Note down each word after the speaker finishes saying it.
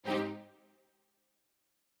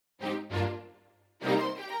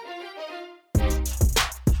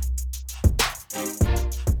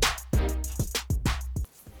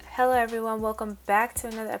Hello, everyone. Welcome back to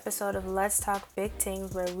another episode of Let's Talk Big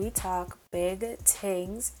Things, where we talk big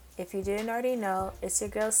things. If you didn't already know, it's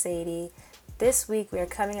your girl Sadie. This week, we are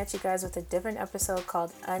coming at you guys with a different episode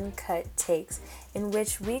called Uncut Takes, in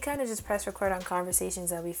which we kind of just press record on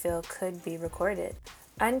conversations that we feel could be recorded.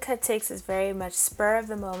 Uncut Takes is very much spur of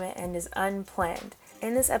the moment and is unplanned.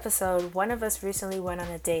 In this episode, one of us recently went on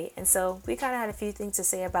a date, and so we kind of had a few things to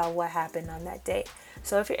say about what happened on that date.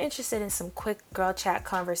 So if you're interested in some quick girl chat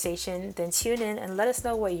conversation, then tune in and let us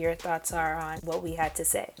know what your thoughts are on what we had to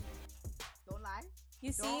say. Don't lie.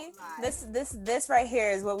 You Don't see, lie. this right here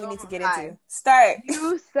is what we need to get lie. into. Start.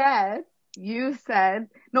 You said,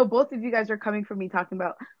 no, both of you guys are coming for me talking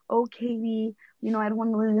about, oh, Katie, I don't want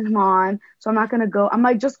to leave him on, so I'm not going to go. I'm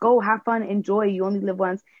like, just go, have fun, enjoy. You only live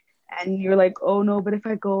once. And you're like, oh no, but if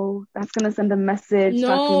I go, that's going to send a message.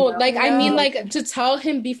 No, I mean, to tell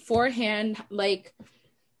him beforehand,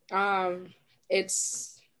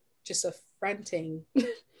 it's just a fronting. And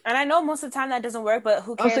I know most of the time that doesn't work, but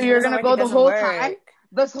who cares? Oh, so you're going to go the whole time?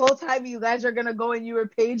 This whole time you guys are going to go and you were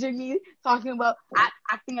paging me, talking about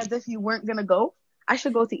acting as if you weren't going to go? I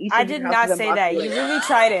should go to each of I did not say that. You really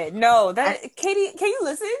tried it. No, Katie, can you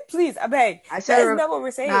listen? Please, I beg. That is not what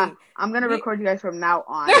we're saying. Nah, I'm going to record you guys from now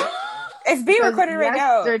on. It's being recorded right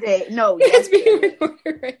now. It's being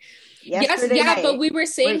recorded right now. But we were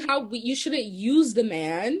saying how you shouldn't use the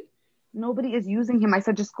man. Nobody is using him. I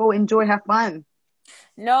said just go enjoy, have fun.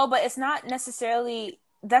 No, but it's not necessarily...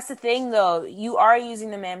 That's the thing, though. You are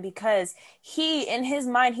using the man because in his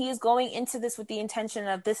mind, he is going into this with the intention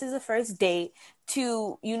of this is a first date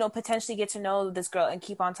to, potentially get to know this girl and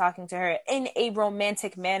keep on talking to her in a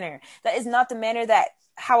romantic manner. That is not the manner that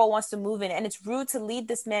Howell wants to move in. And it's rude to lead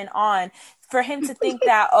this man on for him to think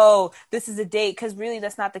that, oh, this is a date, because really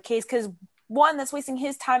that's not the case. Because one, that's wasting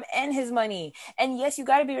his time and his money. And yes, you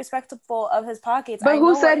got to be respectful of his pockets. But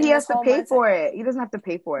who said he has to pay for it? He doesn't have to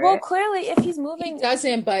pay for it. Well, clearly, if he's moving... He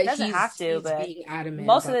doesn't, but he doesn't have to, he's but being adamant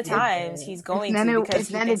most of the times he's going to, because if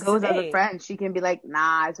then it goes as a friend, she can be like,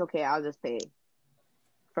 nah, it's okay, I'll just pay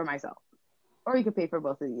for myself. Or you could pay for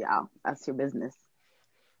both of you. That's your business.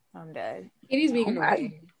 I'm dead. Katie's being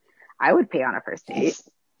annoying. I would pay on a first date.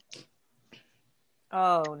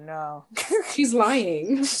 Oh no, she's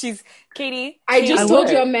lying. Katie. I just told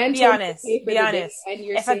you a man. Be honest. Be honest.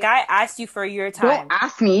 If a guy asked you for your time,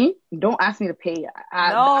 don't ask me to pay.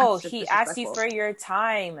 No, he asked you for your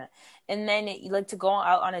time, and then you like to go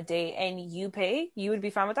out on a date and you pay. You would be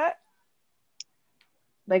fine with that.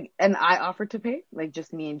 And I offered to pay,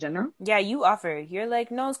 just me in general. Yeah, you offered. You're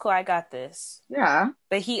like, no, it's cool. I got this. Yeah.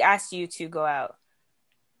 But he asked you to go out.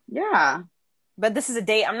 Yeah. But this is a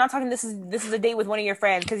date. I'm not talking. This is a date with one of your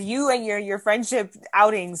friends, because you and your friendship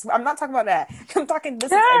outings. I'm not talking about that. I'm talking.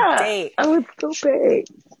 This is a date. I would still pay.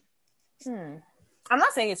 I'm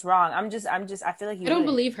not saying it's wrong. I'm just. I feel like you. I don't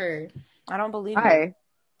believe her. I don't believe her.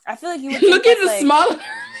 I feel like you would look at the small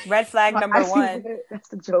red flag number one. That's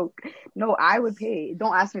the joke. No, I would pay.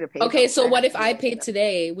 Don't ask me to pay. Okay, so what if I paid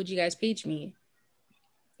today? Would you guys page me?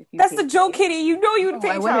 That's the joke, Kitty. You know you would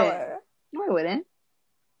pay her. No, I wouldn't.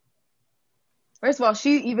 First of all,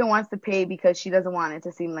 she even wants to pay because she doesn't want it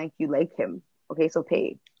to seem like you like him. Okay, so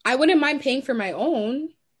pay. I wouldn't mind paying for my own.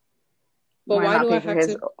 But why do I have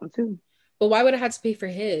to? Too? But why would I have to pay for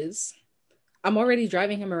his? I'm already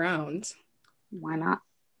driving him around. Why not?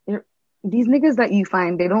 These niggas that you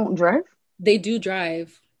find, they don't drive? They do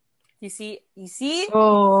drive. You see?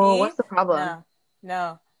 Oh, what's the problem?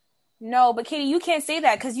 No, but Katie, you can't say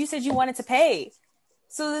that because you said you wanted to pay.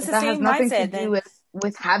 So this is the same mindset. That has nothing to do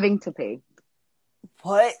with having to pay.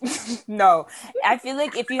 What? No. I feel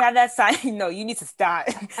like if you have that sign, no, you need to stop.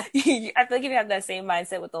 I feel like if you have that same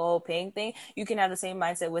mindset with the whole paying thing, you can have the same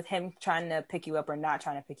mindset with him trying to pick you up or not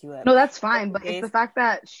trying to pick you up. No, that's fine. But it's the fact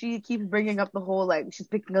that she keeps bringing up the whole, she's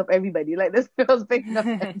picking up everybody. This girl's picking up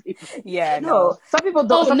everybody. Yeah, no. Some people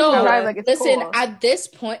don't. Some people drive it's listen, cool. At this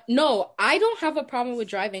point, no, I don't have a problem with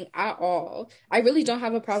driving at all. I really don't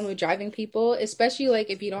have a problem with driving people, especially,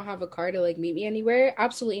 if you don't have a car to, meet me anywhere.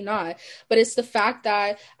 Absolutely not. But it's the fact that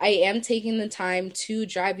I am taking the time to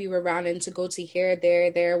drive you around and to go to here,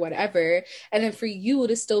 there, whatever. And then for you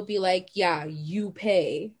to still be like, yeah, you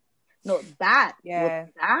pay. No, that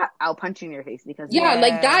I'll punch you in your face because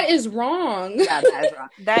that is wrong. Yeah, that is wrong.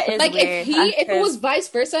 That is weird. If it was vice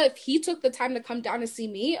versa, if he took the time to come down to see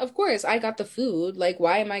me, of course I got the food.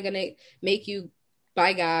 Why am I gonna make you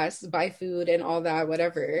buy gas, buy food, and all that,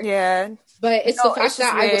 whatever? Yeah. But it's the fact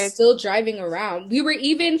that I was still driving around. He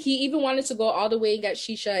even wanted to go all the way and get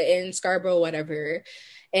shisha in Scarborough, whatever.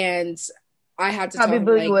 And I had to tell him,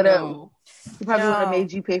 no. He probably would have No.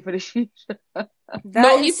 made you pay for the shisha. No,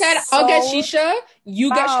 That he is said, I'll get so shisha, you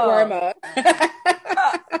get foul. shawarma.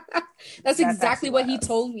 That's exactly actually what he wild.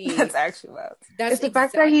 told me. That's actually wild. That's It's the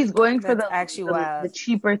fact that he's going for That's the actually the wild.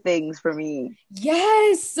 cheaper things for me.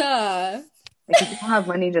 Yes. Like, if you don't have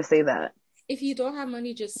money, just say that. If you don't have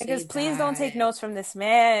money, just say Because please that. don't take notes from this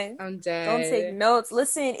man. I'm dead. Don't take notes.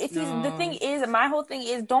 Listen, if he's the thing is, my whole thing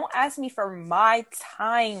is, don't ask me for my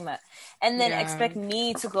time and then expect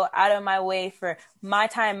me to go out of my way for my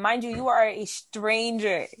time. Mind you, you are a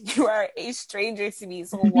stranger. You are a stranger to me.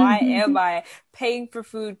 So why am I paying for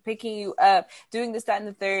food, picking you up, doing this, that, and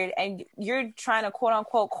the third, and you're trying to quote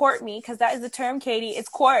unquote court me, because that is the term, Katie. It's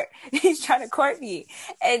court. He's trying to court me,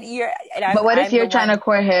 and But what if you're trying to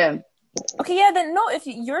court him? Okay, yeah, then no, if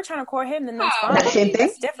you're trying to court him, then that's fine. That's the same thing?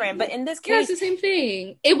 That's different. But in this Yeah, case, it's the same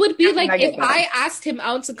thing. It would be like if that. I asked him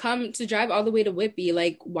out to come to drive all the way to Whitby,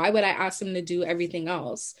 like, why would I ask him to do everything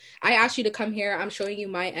else? I asked you to come here. I'm showing you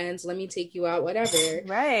my ends. Let me take you out, whatever.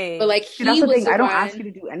 Right. But like, that's the thing. I don't ask you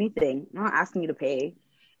to do anything. I'm not asking you to pay.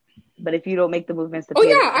 But if you don't make the movements to pay. Oh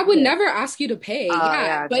yeah, I would never ask you to pay.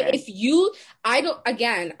 Yeah, okay. But if you, I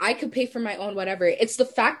could pay for my own whatever. It's the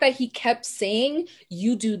fact that he kept saying,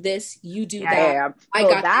 you do this, you do that. Yeah. I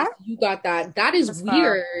got that. This, you got that. That is that's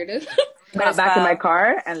weird. Got back in my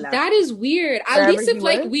car and left. That is weird. At least if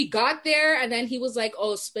like we got there and then he was like,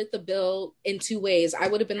 oh, split the bill in 2 ways, I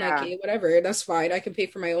would have been like, hey, whatever, that's fine. I can pay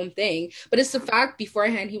for my own thing. But it's the fact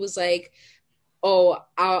beforehand he was like, oh,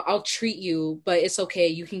 I'll treat you, but it's okay.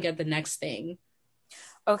 You can get the next thing.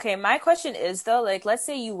 Okay, my question is though, like, let's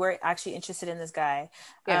say you were actually interested in this guy,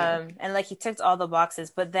 and like he ticked all the boxes,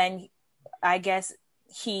 but then I guess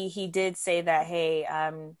he did say that, hey,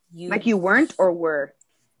 you weren't or were,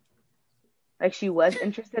 like she was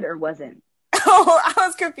interested or wasn't. Oh, I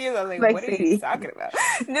was confused. I was like what are you talking about?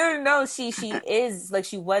 No, she is, like,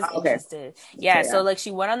 she was interested. Yeah, so like she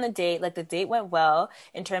went on the date, like the date went well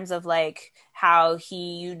in terms of like how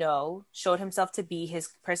he, showed himself to be, his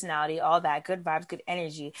personality, all that, good vibes, good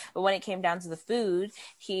energy. But when it came down to the food,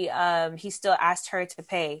 he still asked her to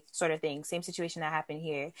pay, sort of thing. Same situation that happened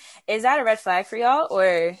here. Is that a red flag for y'all,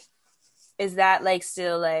 or is that like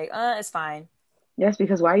still like it's fine? Yes,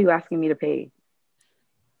 because why are you asking me to pay?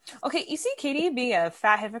 Okay, you see Katie being a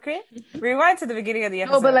fat hypocrite? Rewind to the beginning of the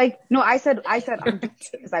episode. I said I'm doing it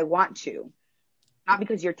because I want to. Not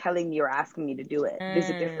because you're telling me or asking me to do it. There's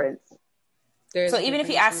a difference. So even if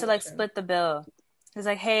he asked to like split the bill, he's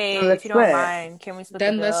like, hey, if you don't mind, can we split the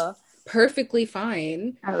bill? Then that's perfectly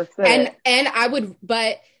fine. And I would,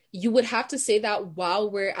 but you would have to say that while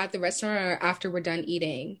we're at the restaurant or after we're done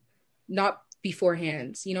eating, not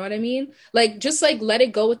beforehand. You know what I mean? Like, just like let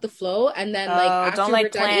it go with the flow, and then like after don't, we're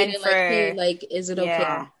done eating, like, hey, like, is it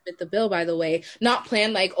okay with the bill, by the way? Not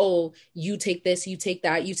plan like, oh, you take this, you take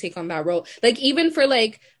that, you take on that road. Like, even for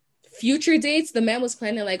like future dates, the man was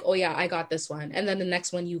planning like, oh yeah, I got this one, and then the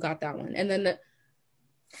next one you got that one, and then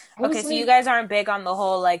so you guys aren't big on the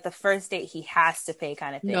whole like the first date he has to pay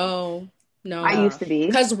kind of thing. No, I used to be.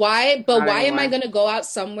 Because why? But why am I gonna go out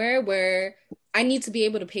somewhere where I need to be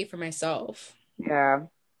able to pay for myself? Yeah.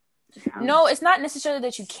 No, it's not necessarily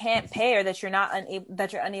that you can't pay or that you're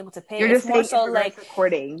unable to pay. You're it's just more so like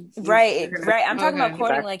courting. Right. I'm talking about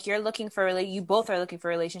courting. Like, you're looking for, you both are looking for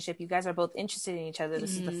a relationship. You guys are both interested in each other.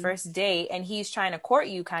 This is the first date, and he's trying to court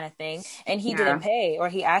you, kind of thing. And he didn't pay, or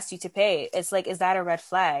he asked you to pay. It's like, is that a red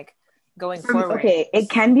flag going forward? Okay, it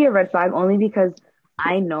can be a red flag only because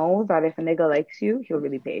I know that if a nigga likes you, he'll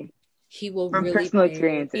really pay. He will from really personal pay.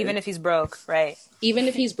 experiences. Even if he's broke, right? Even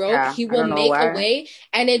if he's broke, he will make a way,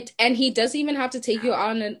 and he doesn't even have to take you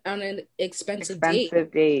on an expensive date.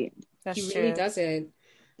 That's he true. Really doesn't.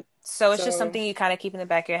 So it's just something you kind of keep in the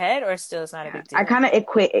back of your head, or still it's not a big deal? I kind of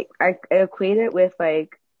equate it with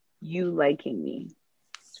like you liking me.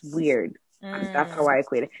 It's weird. That's how I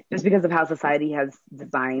equate it. Just because of how society has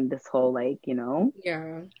designed this whole, like,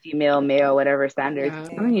 female, male, whatever standards.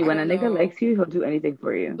 I mean, when a nigga likes you, he'll do anything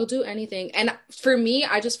for you. He'll do anything. And for me,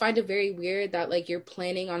 I just find it very weird that, like, you're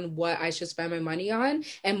planning on what I should spend my money on.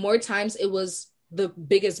 And more times it was the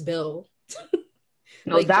biggest bill.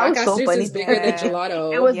 No, like, that was so funny. Is bigger than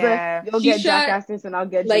gelato. It was you'll get Jack Astor's and I'll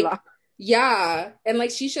get gelato. Yeah, and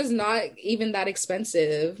like shisha's not even that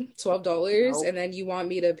expensive, $12, and then you want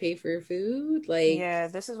me to pay for your food? Like, yeah,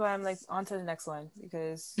 this is why I'm like on to the next one,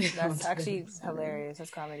 because that's actually hilarious.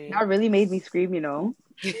 That's comedy. That really made me scream.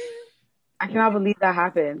 I cannot believe that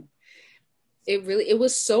happened. It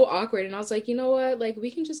was so awkward, and I was like, you know what? Like,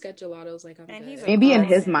 we can just get gelatos. Like, maybe in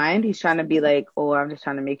his mind, he's trying to be like, oh, I'm just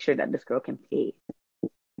trying to make sure that this girl can pay.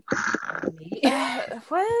 Maybe.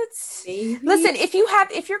 What? Maybe. Listen,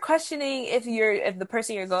 if you're questioning if the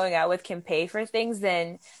person you're going out with can pay for things,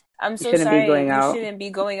 then I'm You so shouldn't be sorry. going You out. shouldn't be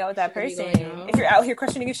going out with that Shouldn't be person. going out. If you're out here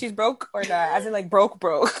questioning if she's broke or not, as in like broke.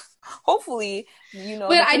 Hopefully, But the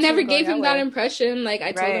I person never you're going gave him out that with. impression. Like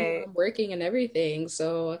I told him Right. I'm working and everything.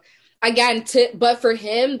 So again, but for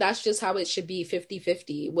him, that's just how it should be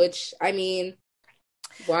 50-50, which I mean,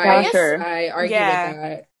 why Yeah, guess- sure. should I argue Yeah. with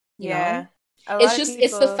that? You Yeah. know? A It's lot of just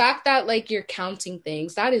it's the people. fact that like you're counting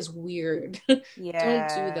things. That is weird. Don't do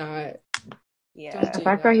Yeah. that. Yeah. Don't The do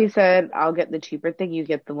fact that that. he said, "I'll get the cheaper thing, you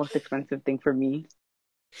get the most expensive thing for me."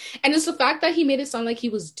 And it's the fact that he made it sound like he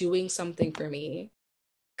was doing something for me.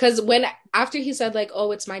 Because after he said like,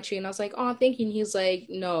 "Oh, it's my treat," and I was like, "Oh, thank you," and he's like,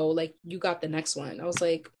 "No, like you got the next one." I was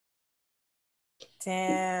like,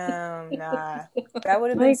 Damn, nah. That would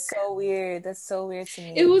have been Like, so weird. That's so weird to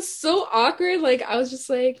me. it was so awkward. Like I was just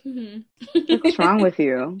like, what's wrong with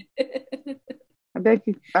you? I'd be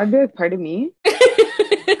like, pardon me?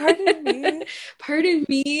 Pardon me? Pardon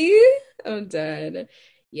me? I'm dead.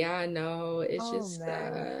 Yeah, no, it's Oh, just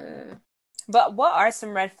man. But what are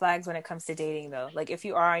some red flags when it comes to dating, though? Like, if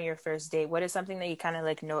you are on your first date, what is something that you kind of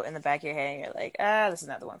like note in the back of your head and you're like, this is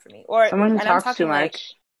not the one for me? Or, Someone who and I'm talks too talking like,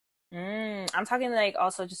 much. I'm talking like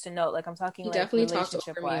also just a note, like I'm talking he like definitely talks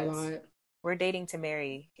relationship over me a wise. lot. We're dating to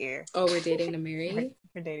marry here. Oh, we're dating to marry?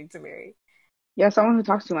 We're dating to marry. Yeah, someone who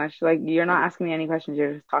talks too much. Like, you're not asking me any questions.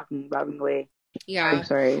 You're just talking, blabbing away. Yeah. I'm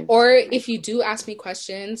sorry. Or if you do ask me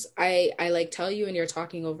questions, I like tell you and you're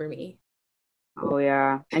talking over me. Oh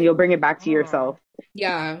yeah, and you'll bring it back to yourself.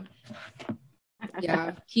 Yeah.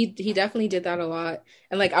 Yeah. He definitely did that a lot.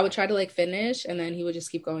 And like I would try to like finish and then he would just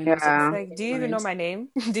keep going. I was Yeah. It's like, do you even know my name?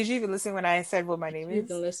 Did you even listen when I said what my name You is?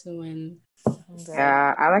 can listen when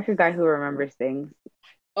Yeah, I like a guy who remembers things.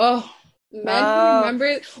 oh men who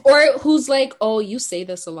remember or who's like, oh, you say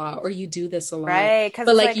this a lot or you do this a lot. Right, because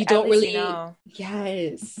but it's like like you at don't least really you know.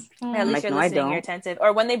 Yes. At least Like, you're no, I listening, you're don't. attentive.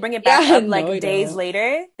 Or when they bring it back Yeah, up like no, I days don't.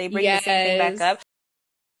 later, they bring the same thing back Yes. up.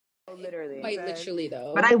 Literally. Quite literally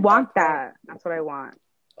though. But I want that. That's what I want.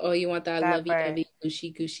 Oh, you want that That part. lovey-dovey,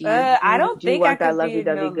 gushy-gushy. I don't Do you think I want that could be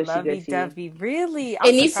no lovey-dovey, gushy-gushy? lovey-dovey. Really? It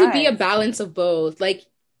I'm needs to be a surprised. balance of both. Like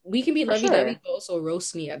we can be For lovey-dovey, sure. but also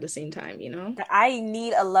roast me at the same time, you know? I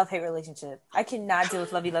need a love-hate relationship. I cannot deal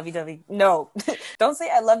with lovey-dovey. No. Don't say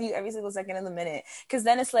I love you every single second of the minute. Because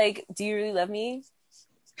then it's like, do you really love me?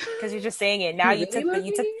 Because you're just saying it. Now You really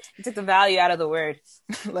you took the value out of the word.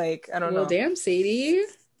 Like, I don't know. Well, damn, Sadie.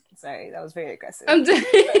 Sorry, that was very aggressive. I'm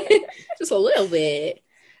just a little bit.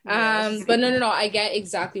 Yes. But no. I get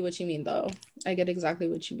exactly what you mean, though. I get exactly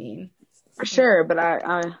what you mean. For sure, but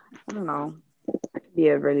I don't know. I could be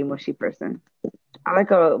a really mushy person. I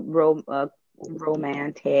like a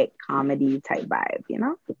romantic comedy type vibe, you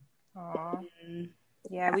know? Aw.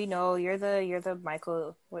 Yeah, we know you're the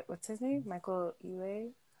Michael. What's his name? Michael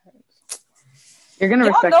Ealy. You're gonna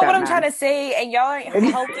Y'all respect know that what I'm man. trying to say, and y'all aren't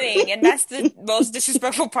helping, and that's the most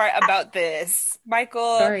disrespectful part about this.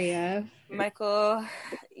 Sorry, yeah. Michael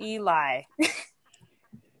Eli.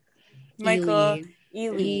 Michael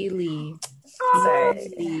Ely. Ely.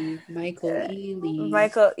 Sorry. Michael Ely.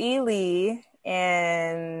 Michael Ely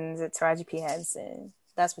and Taraji P. Henson.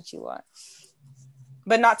 That's what you want.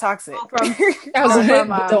 But not toxic.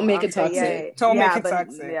 Don't make it toxic. Yeah, Don't make it but,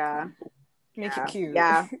 toxic. Yeah. Make it cute.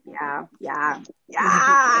 Yeah.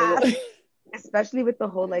 Especially with the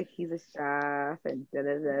whole like he's a chef and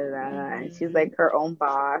and she's like her own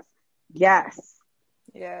boss. Yes.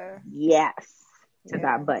 Yeah. Yes. To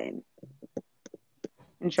that button.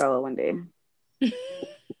 Inshallah one day.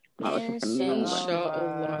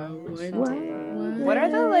 Inshallah one day. What are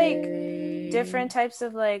the like different types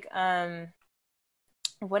of like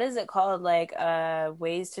what is it called? Like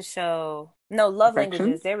ways to show love Affection?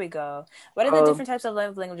 languages. There we go. What are the different types of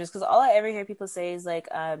love languages? Because all I ever hear people say is like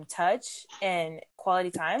touch and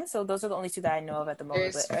quality time. So those are the only two that I know of at the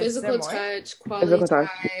moment. There's But physical touch, quality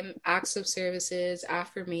time, acts of services,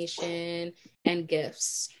 affirmation, and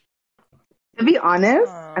gifts. To be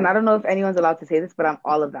honest, and I don't know if anyone's allowed to say this, but I'm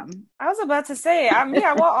all of them. I was about to say, I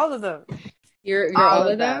want all of them. You're all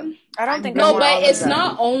of them? I don't think no, but it's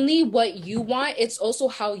not only what you want, it's also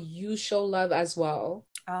how you show love as well.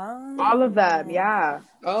 All of them, yeah.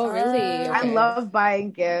 Oh, really? Okay. I love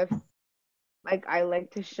buying gifts. Like I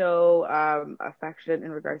like to show affection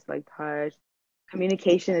in regards to like touch.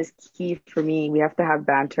 Communication is key for me. We have to have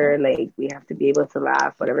banter, like we have to be able to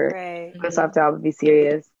laugh, whatever. Right. We also have to be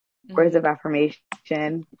serious. Words of affirmation.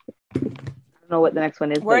 I don't know what the next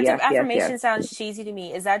one is. Words but of affirmation sounds cheesy to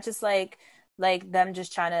me. Is that just like like them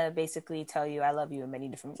just trying to basically tell you I love you in many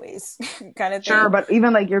different ways, kind of thing. Sure, but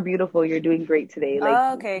even like you're beautiful, you're doing great today. Like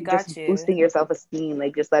Oh, okay, got just you. boosting your self-esteem,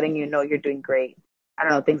 like just letting you know you're doing great. I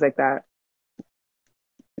don't know, things like that.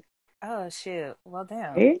 Oh shoot. Well,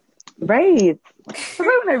 damn. Right? Right. So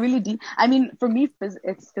when I really deep. I mean, for me,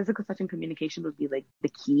 it's physical touch and communication would be like the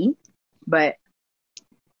key, but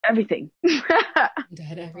everything.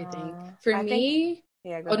 That everything. For I me, think,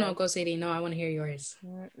 yeah, go oh no, ahead. go Sadie. No, I want to hear yours.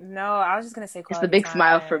 No, I was just gonna say It's the quality big time.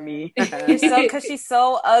 smile for me. Because she's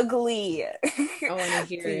so ugly. I want to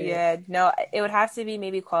hear So, it. yeah, no, it would have to be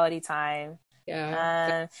maybe quality time.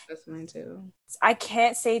 Yeah, that's mine too. I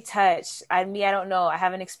can't say touch. I don't know. I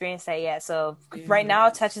haven't experienced that yet. So right now,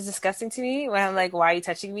 touch is disgusting to me. When I'm like, "Why are you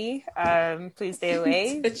touching me? Please stay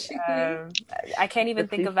away." I can't even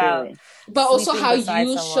think about. But also how you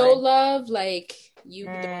someone. show love, like you.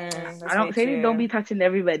 I don't say don't be touching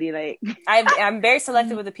everybody. Like I'm very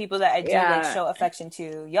selective with the people that I do like show affection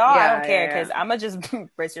to. Y'all, I don't care because I'm gonna just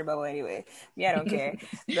burst your bubble anyway. Yeah, I don't care.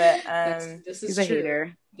 But this is he's a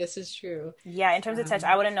hater. This is true. Yeah, in terms of touch,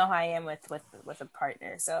 I wouldn't know how I am with a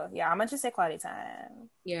partner. So yeah, I'm gonna just say quality time.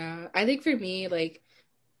 Yeah, I think for me, like,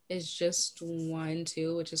 it's just one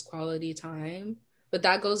too, which is quality time. But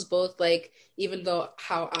that goes both, like, even though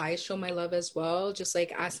how I show my love as well, just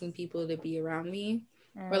like asking people to be around me,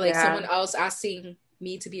 or like someone else asking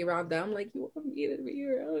me to be around them, like you want me to be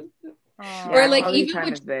around, or like even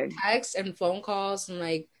with text and phone calls and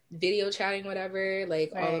like video chatting, whatever,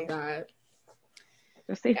 like all of that.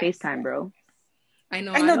 Just say FaceTime, bro. I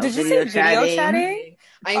know. Did you say video chatting?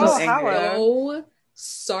 I'm so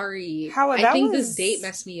sorry. I think this date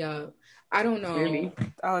messed me up. I don't know. Really?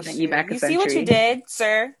 Oh, shit. You see what you did,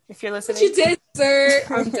 sir? If you're listening. What you did, sir?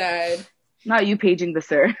 I'm dead. Not you paging the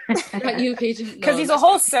sir. Not you paging. Because he's a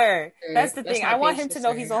whole sir. That's the thing. I want him to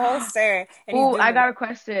know he's a whole sir. Oh, I got a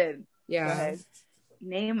question. Yeah. Go ahead.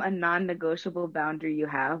 Name a non-negotiable boundary you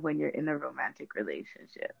have when you're in a romantic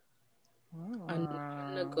relationship. A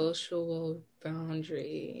non-negotiable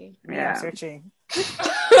boundary. Yeah, I'm searching.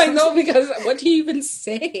 I know, because what do you even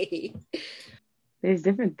say? There's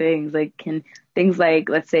different things. Like things like,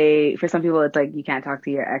 let's say for some people it's like you can't talk to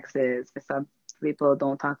your exes. For some people,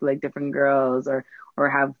 don't talk to like different girls or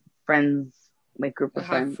have friends, like group of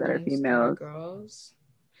friends that are females. Girls.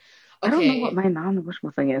 Okay. I don't know what my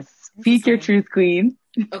non-negotiable thing is. Speak your truth, queen.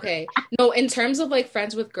 Okay. No, in terms of like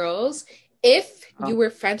friends with girls, if you were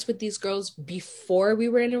friends with these girls before we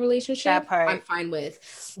were in a relationship, I'm fine with.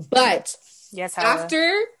 But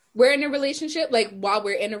after we're in a relationship, like while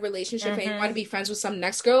we're in a relationship and you want to be friends with some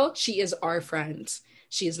next girl, she is our friend.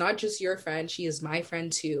 She is not just your friend. She is my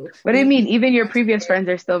friend too. What do you mean? Even your previous friends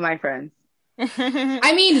are still my friends.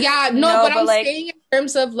 I mean, yeah, but I'm like, saying in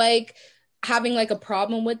terms of like having like a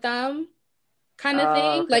problem with them kind of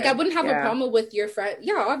thing. Okay. Like I wouldn't have a problem with your friend.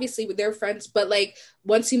 Yeah, obviously with their friends, but like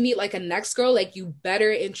once you meet like a next girl, like you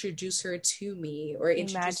better introduce her to me or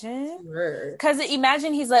introduce her to her. Because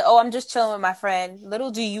imagine he's like, oh, I'm just chilling with my friend. Little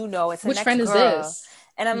do you know, it's the next friend girl. Is this?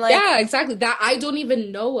 And I'm like, yeah, exactly. That I don't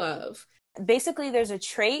even know of. Basically, there's a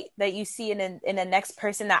trait that you see in a next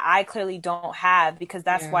person that I clearly don't have, because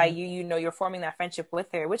that's why you're forming that friendship with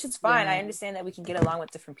her, which is fine. I understand that we can get along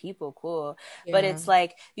with different people, cool. But it's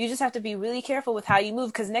like you just have to be really careful with how you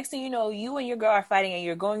move, because next thing you know, you and your girl are fighting, and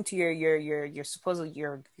you're going to your supposedly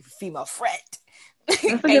your female friend,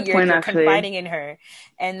 and you're confiding in her,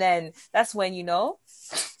 and then that's when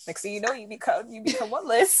next thing you know, you become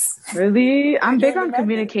whatless. Really, I'm big on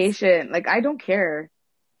communication. Like I don't care.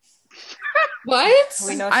 What?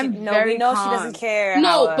 We know she doesn't care.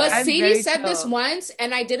 No, but Sadie said this once,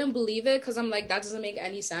 and I didn't believe it because I'm like, that doesn't make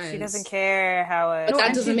any sense. She doesn't care how. But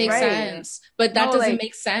that doesn't make sense. But that doesn't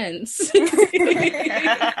make sense.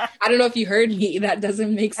 I don't know if you heard me. That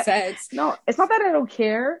doesn't make sense. No, it's not that I don't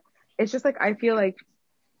care. It's just like I feel like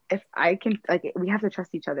if I can, like, we have to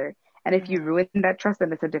trust each other, and if you ruin that trust,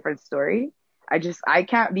 then it's a different story. I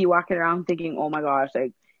can't be walking around thinking, oh my gosh,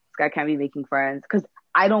 like this guy can't be making friends, because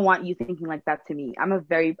I don't want you thinking like that to me. I'm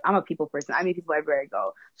a people person. I meet people everywhere I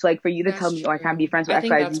go. So like for you to tell me, I can't be friends with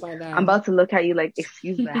XYZ, I'm about to look at you like,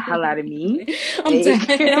 excuse the hell out of me.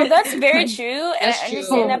 No, that's very true. And I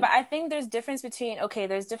understand that, but I think there's difference between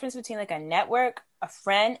like a network, a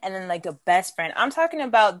friend, and then like a best friend. I'm talking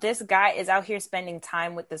about this guy is out here spending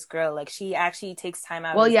time with this girl. Like she actually takes time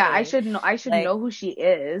out. Well, yeah, I should know who she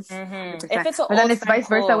is. Mm-hmm. If it's but then it's vice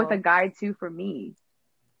versa with a guy too for me.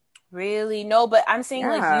 Really? No, but I'm saying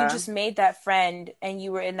like you just made that friend and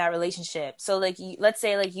you were in that relationship. So like let's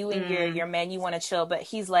say like you and your man, you want to chill, but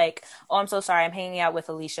he's like, oh, I'm so sorry, I'm hanging out with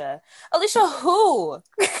Alicia. Alicia who?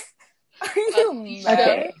 Are you mad?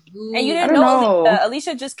 Okay. And you I didn't don't know know.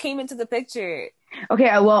 Alicia just came into the picture. Okay,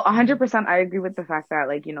 well, 100% I agree with the fact that,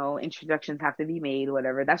 like, you know, introductions have to be made,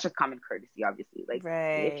 whatever. That's just common courtesy, obviously. Like,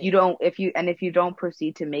 Right. if you don't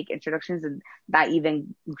proceed to make introductions, and that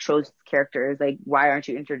even shows characters, like, why aren't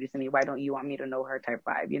you introducing me? Why don't you want me to know her type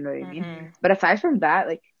vibe? You know what I mean? But aside from that,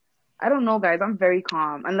 like, I don't know, guys. I'm very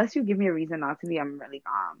calm. Unless you give me a reason not to be, I'm really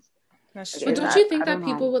calm. That's But true. don't you think that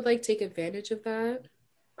people would like take advantage of that?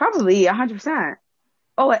 Probably 100%.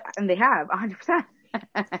 Oh, and they have 100%.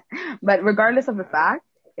 But regardless of the fact,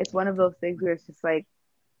 it's one of those things where it's just like,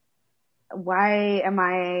 why am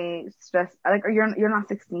I stressed? Like, you're not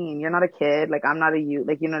 16. You're not a kid. Like, I'm not a youth.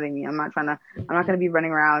 Like, you know what I mean? I'm not gonna be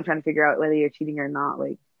running around trying to figure out whether you're cheating or not.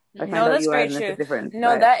 Like, I find No, out that's you are, very and that's true. a difference. No,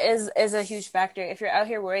 But that is a huge factor. If you're out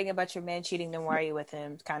here worrying about your man cheating, then why are you with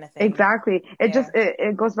him? Kind of thing. exactly. It Yeah. just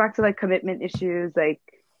it goes back to like commitment issues. Like,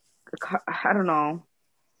 I don't know.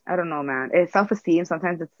 I don't know, man. It's self-esteem.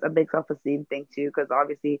 Sometimes it's a big self-esteem thing too, because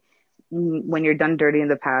obviously when you're done dirty in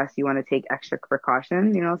the past, you want to take extra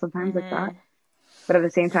precaution, you know, sometimes like that. But at the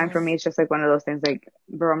same time, for me, it's just like one of those things like,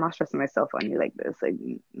 bro, I'm not stressing myself on you like this. Like,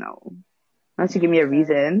 no. Unless you give me a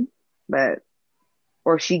reason,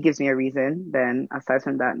 or she gives me a reason, then aside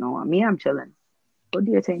from that, no. Me, I'm chilling. Go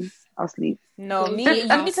do your thing. I'll sleep. No, you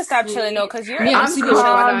need to stop chilling, though, because you're I'm too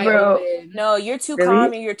calm, bro. No, you're too Really?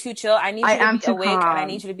 calm and you're too chill. I need you to be awake and I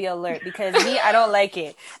need you to be alert, because me, I don't like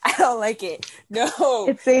it. I don't like it. No.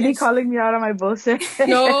 It's Sadie calling me out on my bullshit.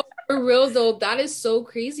 No, for real though, that is so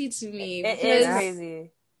crazy to me. It is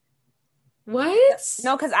crazy. What?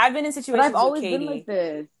 No, because I've been in situations But I've with always Katie. been like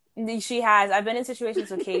this. She has. I've been in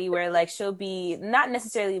situations with Katie where, like, she'll be not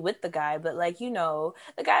necessarily with the guy, but, like, you know,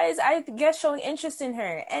 the guy is, I guess, showing interest in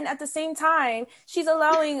her, and at the same time, she's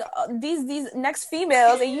allowing these next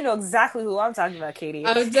females, and you know exactly who I'm talking about, Katie.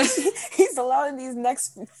 He's allowing these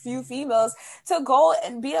next few females to go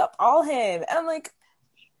and beat up all him, and I'm like,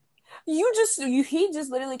 he just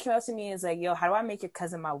literally came up to me and was like, yo, how do I make your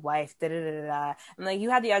cousin my wife? Da, da, da, da, da. I'm like, you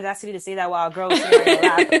had the audacity to say that while a girl was sitting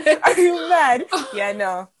on your lap. Are you mad? Yeah,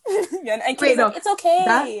 no. Yeah, and wait, no, it's okay.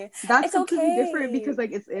 That's it's completely okay. different, because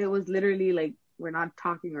like it was literally like, we're not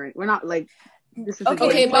talking, or we're not like, this is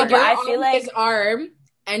okay, but you're I feel like his arm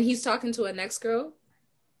and he's talking to a next girl.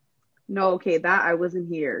 No, okay, that I wasn't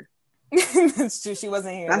here. That's true. She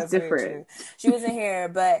wasn't here. That's different. She wasn't here,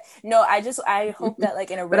 but no, I hope that,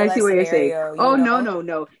 like, in a real life what scenario. You're saying. Oh,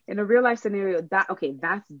 no. In a real life scenario,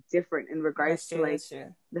 that's different in regards to like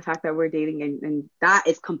the fact that we're dating, and that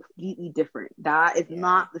is completely different. That is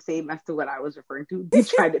not the same as to what I was referring to. You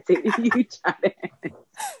tried to take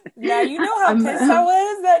Now you know how pissed I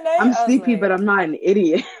was that night. I'm sleepy, but I'm not an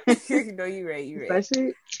idiot. No, you're right.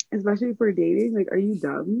 Especially for dating. Like, are you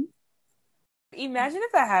dumb? Imagine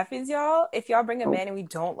if that happens, y'all. If y'all bring a man and we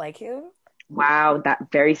don't like him. Wow, that's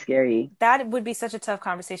very scary. That would be such a tough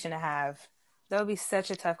conversation to have. That would be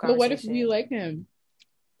such a tough conversation. But what if we like him?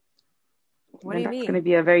 What do you mean? That's going to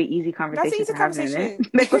be a very easy conversation. That's an easy conversation.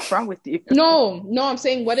 Like, what's wrong with you? No, I'm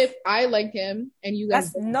saying, what if I like him and you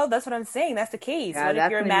guys? That's what I'm saying. That's the case. Yeah, what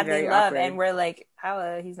if you're madly in love and we're like,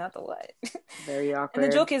 he's not the what? Very awkward.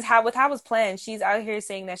 And the joke is how it's planned, she's out here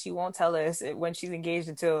saying that she won't tell us when she's engaged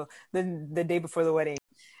until the day before the wedding.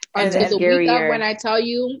 Until the week of, when I tell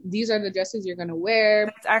you these are the dresses you're gonna wear.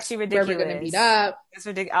 It's actually ridiculous. Where we're gonna meet up. It's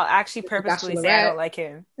ridiculous. I'll actually purposely say I don't like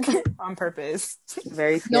him on purpose.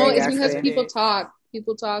 Very scary. No, it's because people talk.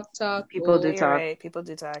 People talk. People do talk. Right. People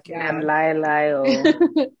do talk. Yeah. And lie.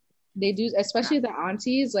 Oh. They do, especially the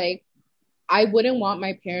aunties. Like, I wouldn't want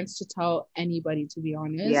my parents to tell anybody, to be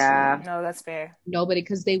honest. Yeah. No, that's fair. Nobody,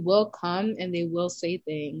 because they will come and they will say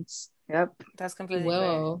things. Yep. That's completely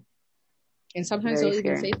fair. And sometimes Very they'll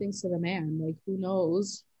scary. even say things to the man. Like, who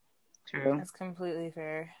knows? True. That's completely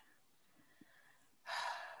fair.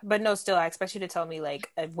 But no, still, I expect you to tell me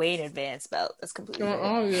like way in advance about. That's completely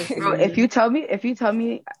fair. Bro, if you tell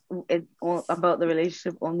me about the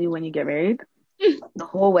relationship only when you get married, the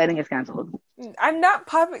whole wedding is canceled. I'm not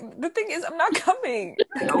popping. The thing is, I'm not coming.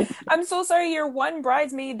 Nope. I'm so sorry. You're one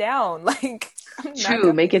bridesmaid down. Like,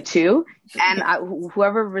 two, make it two. And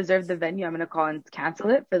whoever reserved the venue, I'm gonna call and cancel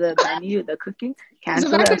it for the venue, the cooking.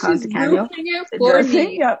 Cancel it. Cancel it.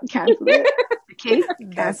 The cake,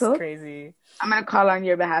 cancel. That's crazy. I'm gonna call on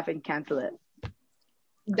your behalf and cancel it.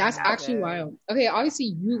 That's actually wild. Okay, obviously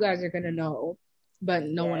you guys are gonna know, but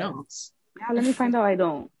no one else. Yeah, let me find out. I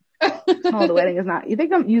don't. No, the wedding is not. You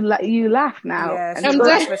think you laugh now? Yeah, until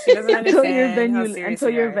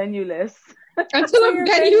you're venue-less. Until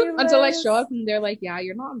I show up and they're like, yeah,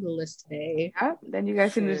 you're not on the list today. Yeah, then you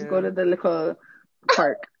guys can just go to the little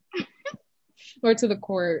park or to the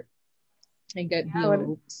court and get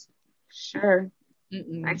eloped. Sure.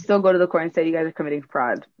 Mm-mm. I'd still go to the court and say you guys are committing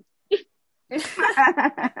fraud.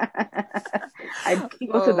 I'd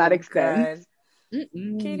go to that extent.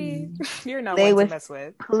 Katie, you're not Play one with, to mess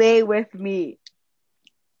with. Play with me.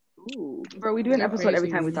 Ooh, bro, we do an You're episode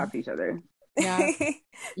every time we crazy. talk to each other. Yeah.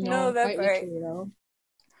 No, that's quite right. literally, though.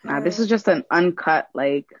 Nah, this is just an uncut,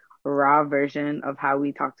 like, raw version of how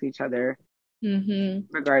we talk to each other. Mm-hmm.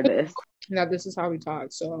 Regardless. Yeah, this is how we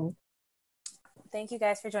talk. So, thank you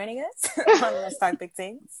guys for joining us on Let's Talk Big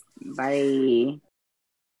Things. Bye.